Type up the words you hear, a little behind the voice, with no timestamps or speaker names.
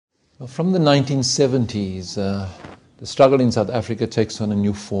Well, from the 1970s, the struggle in South Africa takes on a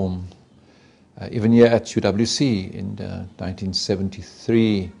new form. Even here at UWC in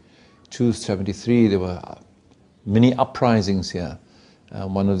 1973 to 73, there were many uprisings here.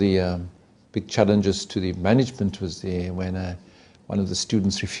 One of the big challenges to the management was there when one of the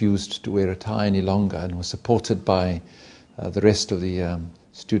students refused to wear a tie any longer and was supported by the rest of the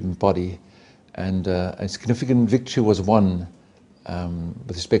student body. And a significant victory was won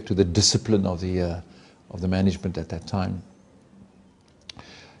with respect to the discipline of the management at that time.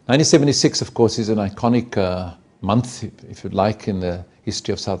 1976, of course, is an iconic month, if you like, in the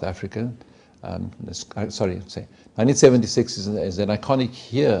history of South Africa. 1976 is an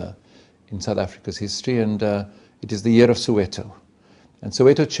iconic year in South Africa's history, and it is the year of Soweto. And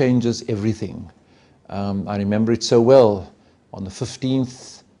Soweto changes everything. I remember it so well. On the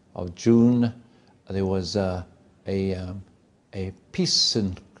 15th of June, there was a peace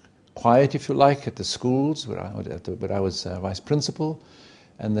and quiet, if you like, at the schools where I was vice principal.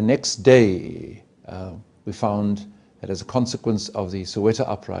 And the next day, we found that as a consequence of the Soweto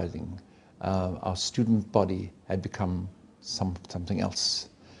uprising, our student body had become something else.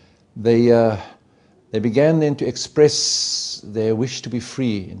 They began then to express their wish to be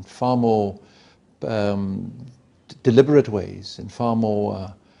free in far more deliberate ways, in far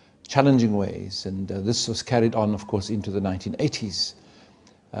more challenging ways, and this was carried on, of course, into the 1980s.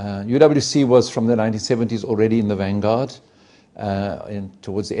 UWC was from the 1970s already in the vanguard.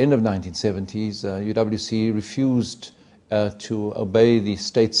 Towards the end of the 1970s, UWC refused to obey the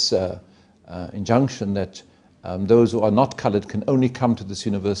state's injunction that those who are not coloured can only come to this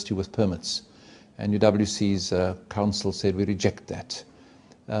university with permits. And UWC's council said, we reject that.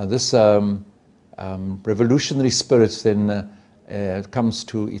 This revolutionary spirit then comes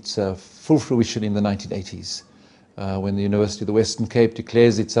to its full fruition in the 1980s, when the University of the Western Cape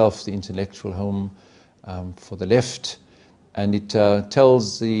declares itself the intellectual home for the left, and it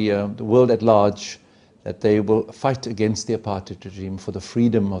tells the world at large that they will fight against the apartheid regime for the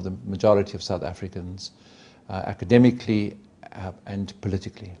freedom of the majority of South Africans, academically and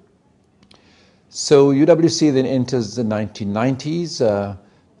politically. So UWC then enters the 1990s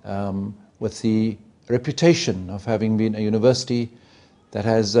with the reputation of having been a university that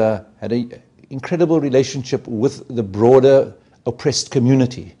has had an incredible relationship with the broader oppressed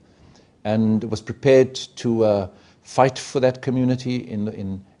community, and was prepared to fight for that community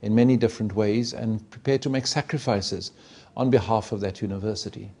in many different ways, and prepared to make sacrifices on behalf of that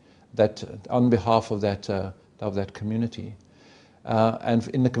university, on behalf of that community. And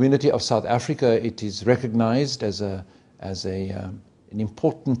in the community of South Africa, it is recognized as an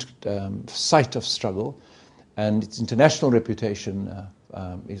important site of struggle, and its international reputation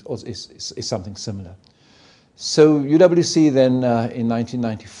is something similar. So UWC then in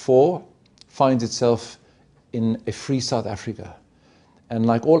 1994 finds itself in a free South Africa. And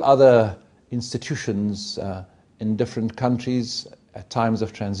like all other institutions in different countries at times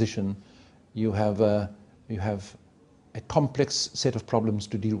of transition, you have a complex set of problems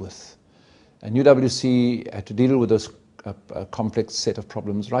to deal with. And UWC had to deal with those complex set of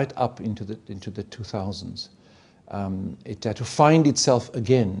problems right up into the 2000s. It had to find itself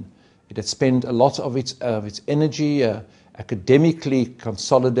again. It had spent a lot of its energy academically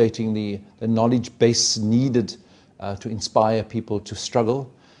consolidating the knowledge base needed to inspire people to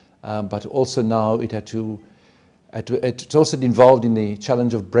struggle, but also now it's also involved in the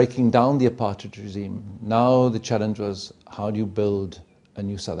challenge of breaking down the apartheid regime. Now the challenge was, how do you build a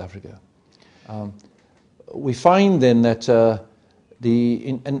new South Africa? We find then that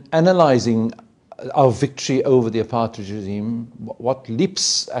in analysing our victory over the apartheid regime, what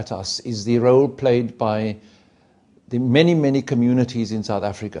leaps at us is the role played by the many, many communities in South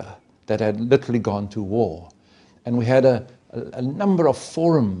Africa that had literally gone to war. And we had a number of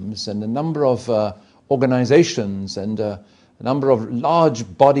forums and a number of organizations and a number of large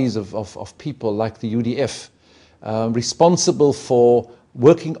bodies of people like the UDF responsible for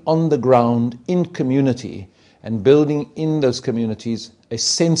working on the ground in community and building in those communities a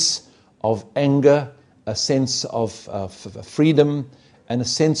sense of anger, a sense of freedom, and a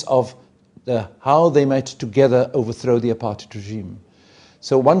sense of how they might together overthrow the apartheid regime.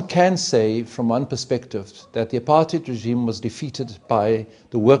 So one can say, from one perspective, that the apartheid regime was defeated by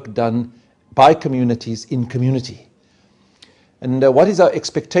the work done by communities in community. And what is our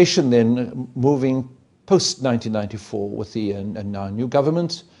expectation then, moving post-1994 with our new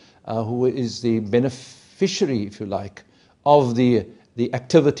government, who is the beneficiary, if you like, of the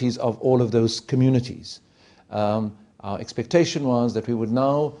activities of all of those communities? Our expectation was that we would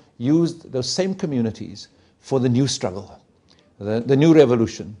now use those same communities for the new struggle. the new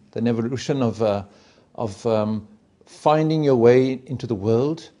revolution, the revolution of finding your way into the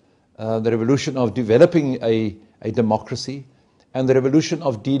world, the revolution of developing a democracy, and the revolution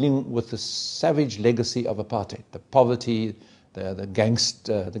of dealing with the savage legacy of apartheid, the poverty, the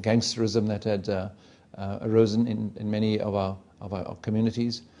gangsterism that had arisen in many of our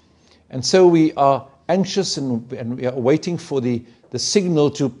communities. And so we are anxious and we are waiting for the signal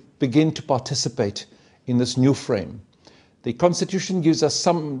to begin to participate in this new frame. The Constitution gives us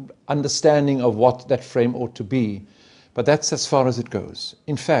some understanding of what that frame ought to be, but that's as far as it goes.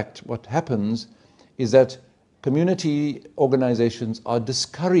 In fact, what happens is that community organizations are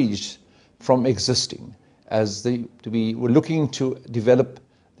discouraged from existing as we were looking to develop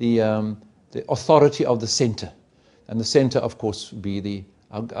the authority of the center. And the center, of course, would be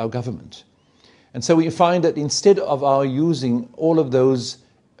our government. And so we find that instead of our using all of those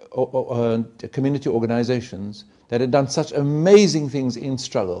community organizations that had done such amazing things in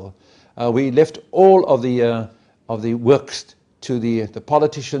struggle, we left all of the work to the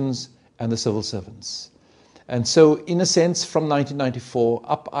politicians and the civil servants. And so, in a sense, from 1994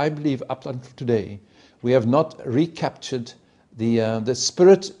 up, I believe, up until today, we have not recaptured the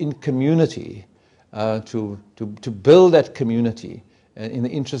spirit in community to build that community in the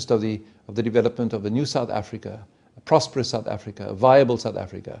interest of the development of the new South Africa, a prosperous South Africa, a viable South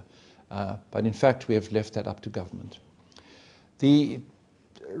Africa. But in fact, we have left that up to government.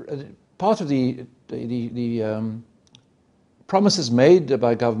 Part of the promises made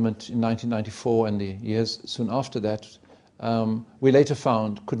by government in 1994 and the years soon after that, we later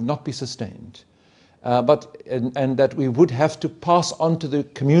found could not be sustained. And that we would have to pass on to the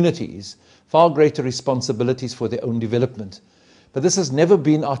communities far greater responsibilities for their own development. But this has never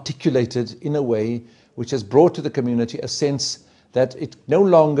been articulated in a way which has brought to the community a sense that it no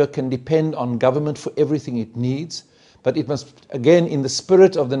longer can depend on government for everything it needs, but it must, again, in the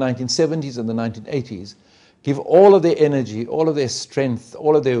spirit of the 1970s and the 1980s, give all of their energy, all of their strength,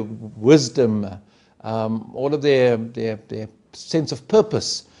 all of their wisdom, all of their sense of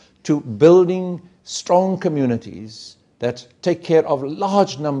purpose to building strong communities that take care of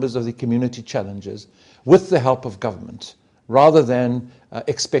large numbers of the community challenges with the help of government, rather than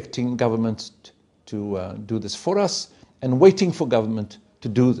expecting government to do this for us and waiting for government to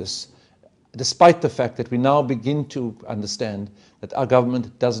do this, despite the fact that we now begin to understand that our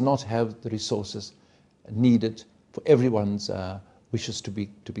government does not have the resources needed for everyone's wishes to be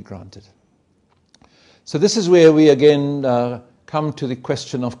granted. So this is where we again come to the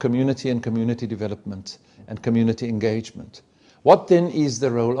question of community and community development and community engagement. What then is the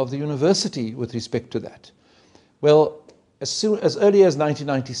role of the university with respect to that? Well, as early as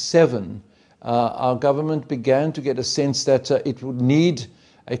 1997, our government began to get a sense that it would need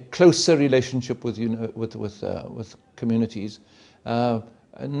a closer relationship with communities,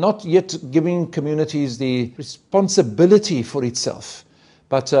 not yet giving communities the responsibility for itself,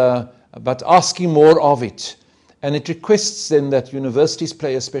 but asking more of it. And it requests then that universities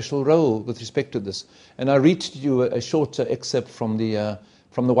play a special role with respect to this. And I read to you a short excerpt from the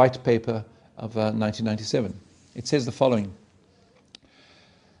white paper of 1997. It says the following.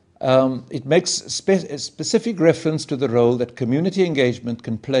 It makes a specific reference to the role that community engagement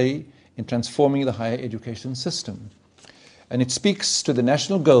can play in transforming the higher education system. And it speaks to the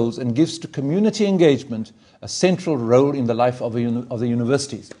national goals and gives to community engagement a central role in the life of the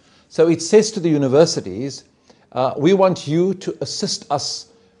universities. So it says to the universities, we want you to assist us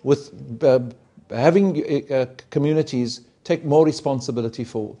with having communities take more responsibility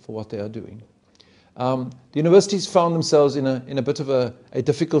for what they are doing. The universities found themselves in a bit of a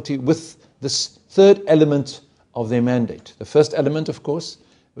difficulty with this third element of their mandate. The first element, of course,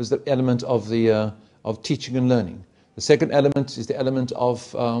 was the element of teaching and learning. The second element is the element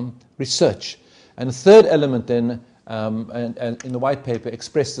of research. And the third element then, and in the white paper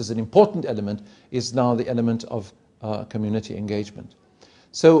expressed as an important element, is now the element of community engagement.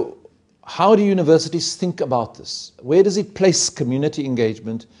 So how do universities think about this? Where does it place community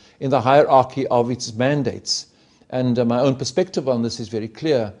engagement in the hierarchy of its mandates? And my own perspective on this is very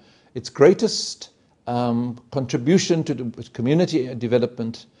clear. Its greatest contribution to the community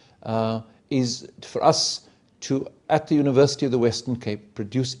development is for us to, at the University of the Western Cape,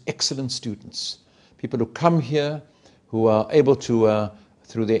 produce excellent students. People who come here, who are able to,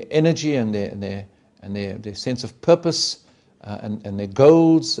 through their energy and their sense of purpose and their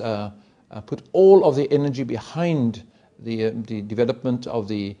goals, put all of their energy behind the development of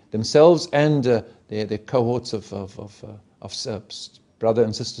themselves and their cohorts of brother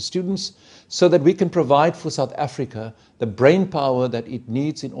and sister students, so that we can provide for South Africa the brain power that it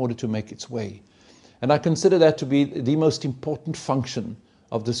needs in order to make its way. And I consider that to be the most important function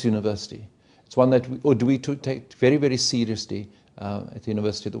of this university. It's one that we take very, very seriously at the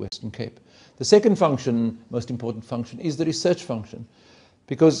University of the Western Cape. The second function, most important function, is the research function,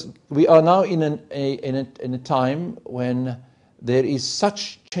 because we are now in a time when there is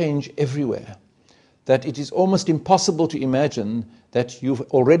such change everywhere that it is almost impossible to imagine that you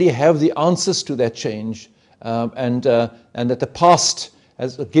already have the answers to that change, and that the past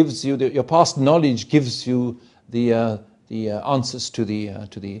gives you your past knowledge gives you the answers to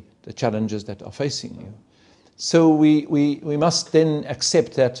the challenges that are facing you. So we must then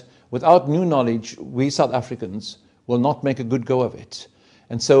accept that without new knowledge, we South Africans will not make a good go of it.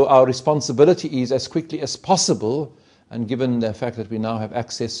 And so our responsibility is, as quickly as possible, and given the fact that we now have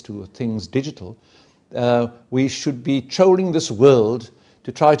access to things digital, we should be trolling this world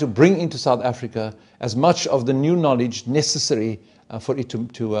to try to bring into South Africa as much of the new knowledge necessary for it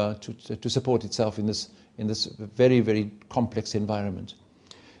to support itself in this very, very complex environment.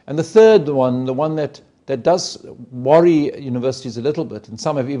 And the third one, the one that does worry universities a little bit, and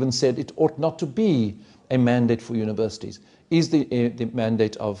some have even said it ought not to be a mandate for universities, is the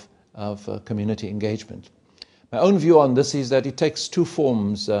mandate of community engagement. My own view on this is that it takes two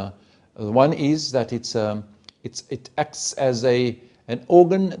forms. One is that it acts as an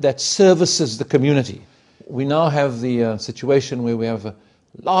organ that services the community. We now have the situation where we have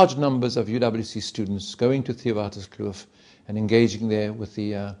large numbers of UWC students going to Theewaterskloof and engaging there with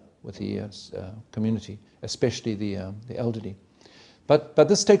the community, especially the elderly. But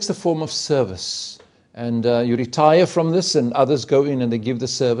this takes the form of service, and you retire from this, and others go in and they give the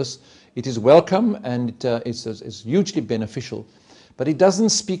service. It is welcome and it's hugely beneficial, but it doesn't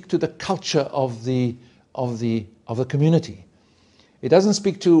speak to the culture of the community. It doesn't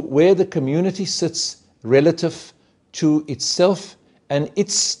speak to where the community sits relative to itself and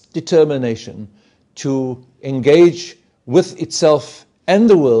its determination to engage with itself and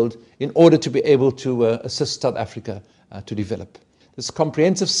the world in order to be able to assist South Africa to develop. This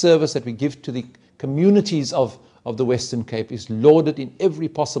comprehensive service that we give to the communities of the Western Cape is lauded in every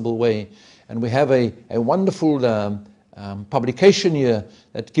possible way, and we have a wonderful publication here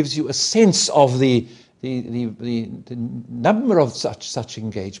that gives you a sense of the number of such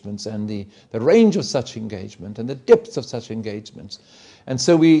engagements and the range of such engagement and the depth of such engagements. And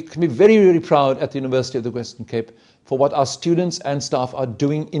so we can be very, very proud at the University of the Western Cape for what our students and staff are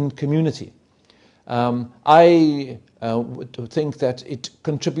doing in community. I would think that it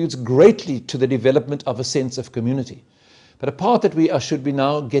contributes greatly to the development of a sense of community. But a part that we should be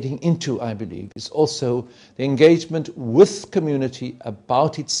now getting into, I believe, is also the engagement with community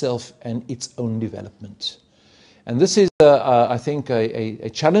about itself and its own development. And this is, I think, a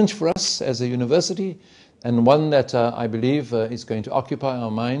challenge for us as a university, and one that I believe is going to occupy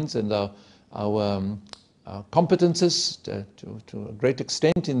our minds and our competences to a great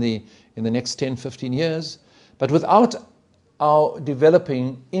extent in the next 10, 15 years. But without our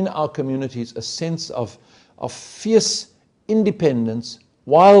developing in our communities a sense of fierce independence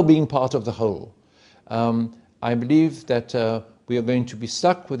while being part of the whole, I believe that we are going to be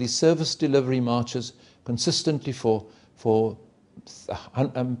stuck with these service delivery marches consistently for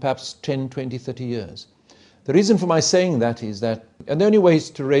perhaps 10, 20, 30 years. The reason for my saying that is that, and the only way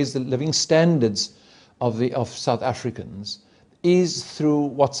to raise the living standards of South Africans is through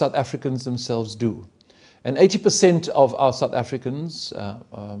what South Africans themselves do. And 80% of our South Africans,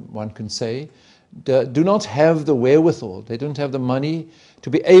 one can say, do not have the wherewithal, they don't have the money to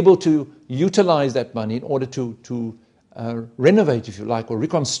be able to utilize that money in order to renovate, if you like, or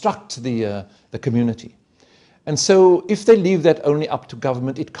reconstruct the community. And so if they leave that only up to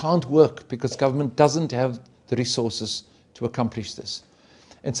government, it can't work, because government doesn't have the resources to accomplish this.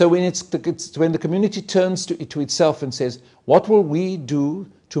 And so when the community turns to itself and says, what will we do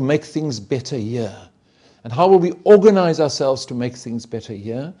to make things better here? And how will we organize ourselves to make things better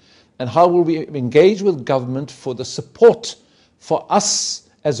here? And how will we engage with government for the support for us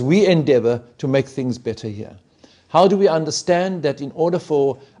as we endeavor to make things better here? How do we understand that in order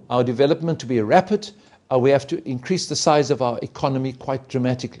for our development to be rapid, we have to increase the size of our economy quite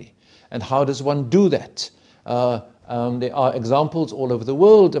dramatically? And how does one do that? There are examples all over the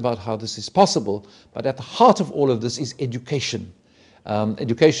world about how this is possible, but at the heart of all of this is education.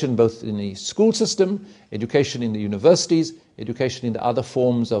 Education both in the school system, education in the universities, education in the other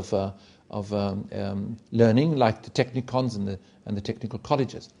forms of learning, like the technicons and the technical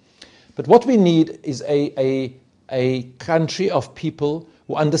colleges. But what we need is a country of people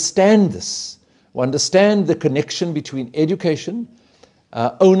who understand this, who understand the connection between education,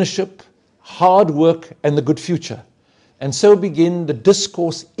 ownership, hard work, and the good future. And so begin the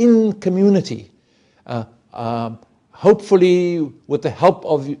discourse in community hopefully with the help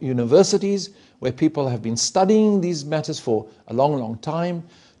of universities, where people have been studying these matters for a long, long time,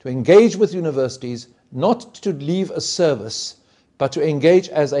 to engage with universities, not to leave a service, but to engage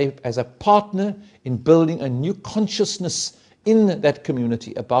as a partner in building a new consciousness in that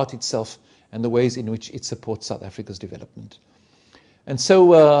community about itself and the ways in which it supports South Africa's development. And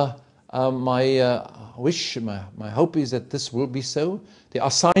so my wish, my hope is that this will be so. There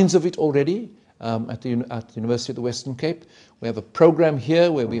are signs of it already at the University of the Western Cape. We have a program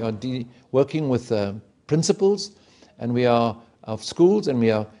here where we are working with principals and we are of schools, and we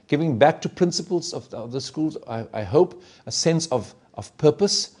are giving back to principals of the schools, I hope, a sense of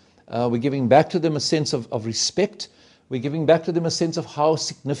purpose. We're giving back to them a sense of respect. We're giving back to them a sense of how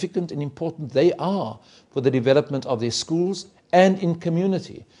significant and important they are for the development of their schools and in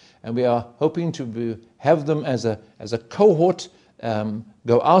community. And we are hoping to have them as a cohort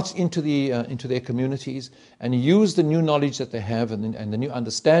go out into their communities and use the new knowledge that they have and the new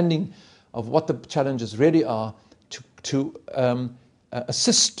understanding of what the challenges really are to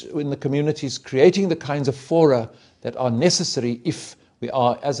assist in the communities, creating the kinds of fora that are necessary if we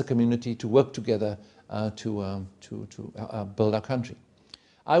are, as a community, to work together to build our country.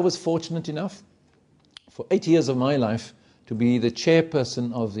 I was fortunate enough, for 8 years of my life, to be the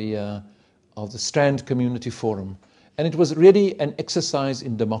chairperson of the Strand Community Forum. And it was really an exercise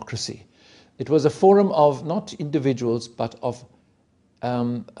in democracy. It was a forum of not individuals, but of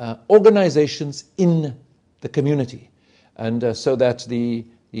organizations in the community. And so that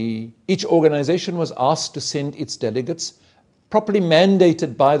each organization was asked to send its delegates, properly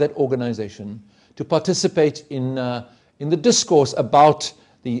mandated by that organization, to participate in the discourse about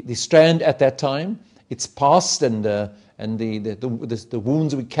the Strand at that time, its past and the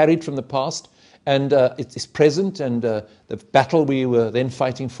wounds we carried from the past, and its present, and the battle we were then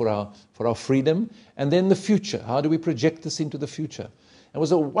fighting for our freedom, and then the future. How do we project this into the future? It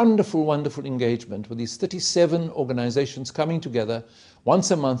was a wonderful, wonderful engagement with these 37 organizations coming together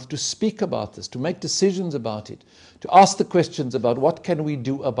once a month to speak about this, to make decisions about it, to ask the questions about what can we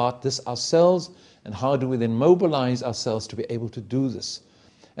do about this ourselves, and how do we then mobilize ourselves to be able to do this.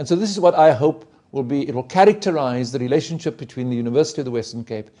 And so this is what I hope will be, it will characterize the relationship between the University of the Western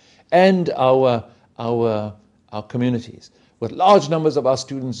Cape and our communities, with large numbers of our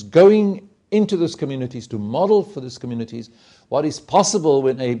students going into those communities to model for those communities what is possible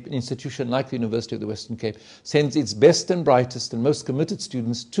when an institution like the University of the Western Cape sends its best and brightest and most committed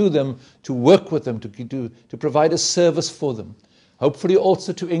students to them, to work with them, to provide a service for them. Hopefully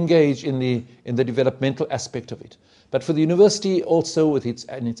also to engage in the developmental aspect of it. But for the university also with its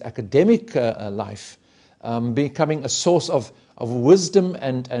academic life, becoming a source of wisdom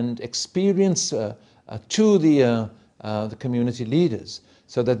and experience to the community leaders,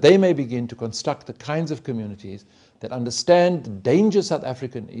 so that they may begin to construct the kinds of communities that understand the danger South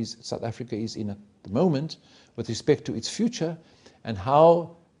Africa is in at the moment with respect to its future, and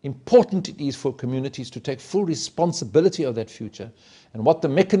how important it is for communities to take full responsibility of that future, and what the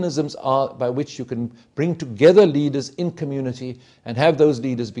mechanisms are by which you can bring together leaders in community and have those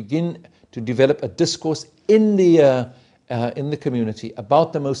leaders begin to develop a discourse in the community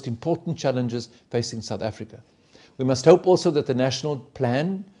about the most important challenges facing South Africa. We must hope also that the national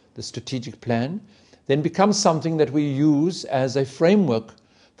plan, the strategic plan, then becomes something that we use as a framework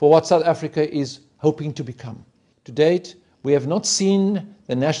for what South Africa is hoping to become. To date, we have not seen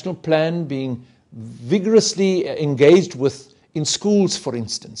the national plan being vigorously engaged with in schools, for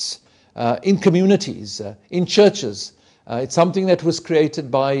instance, in communities, in churches. It's something that was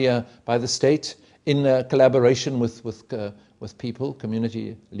created by the state in collaboration with people,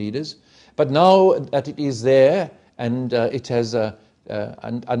 community leaders. But now that it is there and it has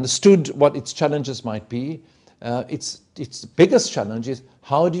understood what its challenges might be, its biggest challenge is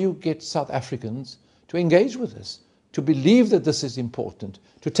how do you get South Africans to engage with this, to believe that this is important,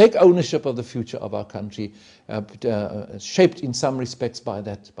 to take ownership of the future of our country, shaped in some respects by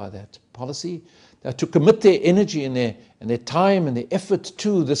that policy, to commit their energy and their time and their effort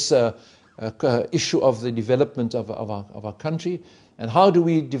to this issue of the development of our country. And how do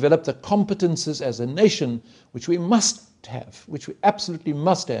we develop the competences as a nation, which we must have, which we absolutely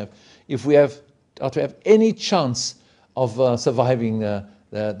must have, if we are to have any chance of surviving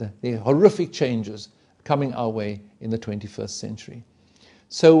the horrific changes coming our way in the 21st century.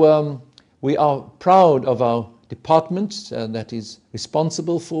 So we are proud of our department that is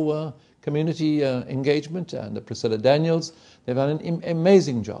responsible for community engagement, and Priscilla Daniels. They've done an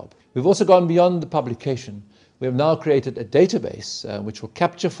amazing job. We've also gone beyond the publication. We have now created a database which will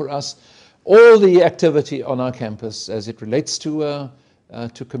capture for us all the activity on our campus as it relates to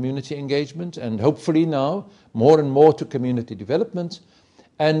to community engagement, and hopefully now more and more to community development.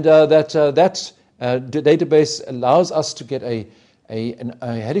 And that database allows us to get a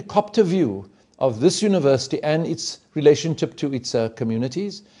helicopter view of this university and its relationship to its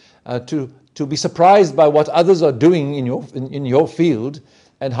communities, to be surprised by what others are doing in your field,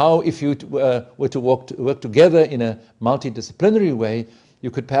 and how, if you were to work together in a multidisciplinary way, you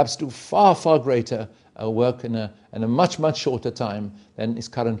could perhaps do far, far greater work in a much, much shorter time than is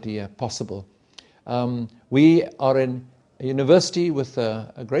currently possible. We are a university with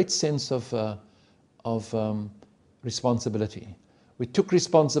a great sense of responsibility. We took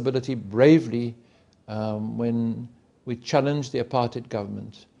responsibility bravely when we challenged the apartheid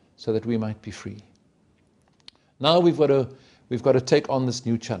government so that we might be free. Now we've got to take on this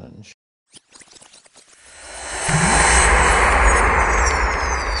new challenge.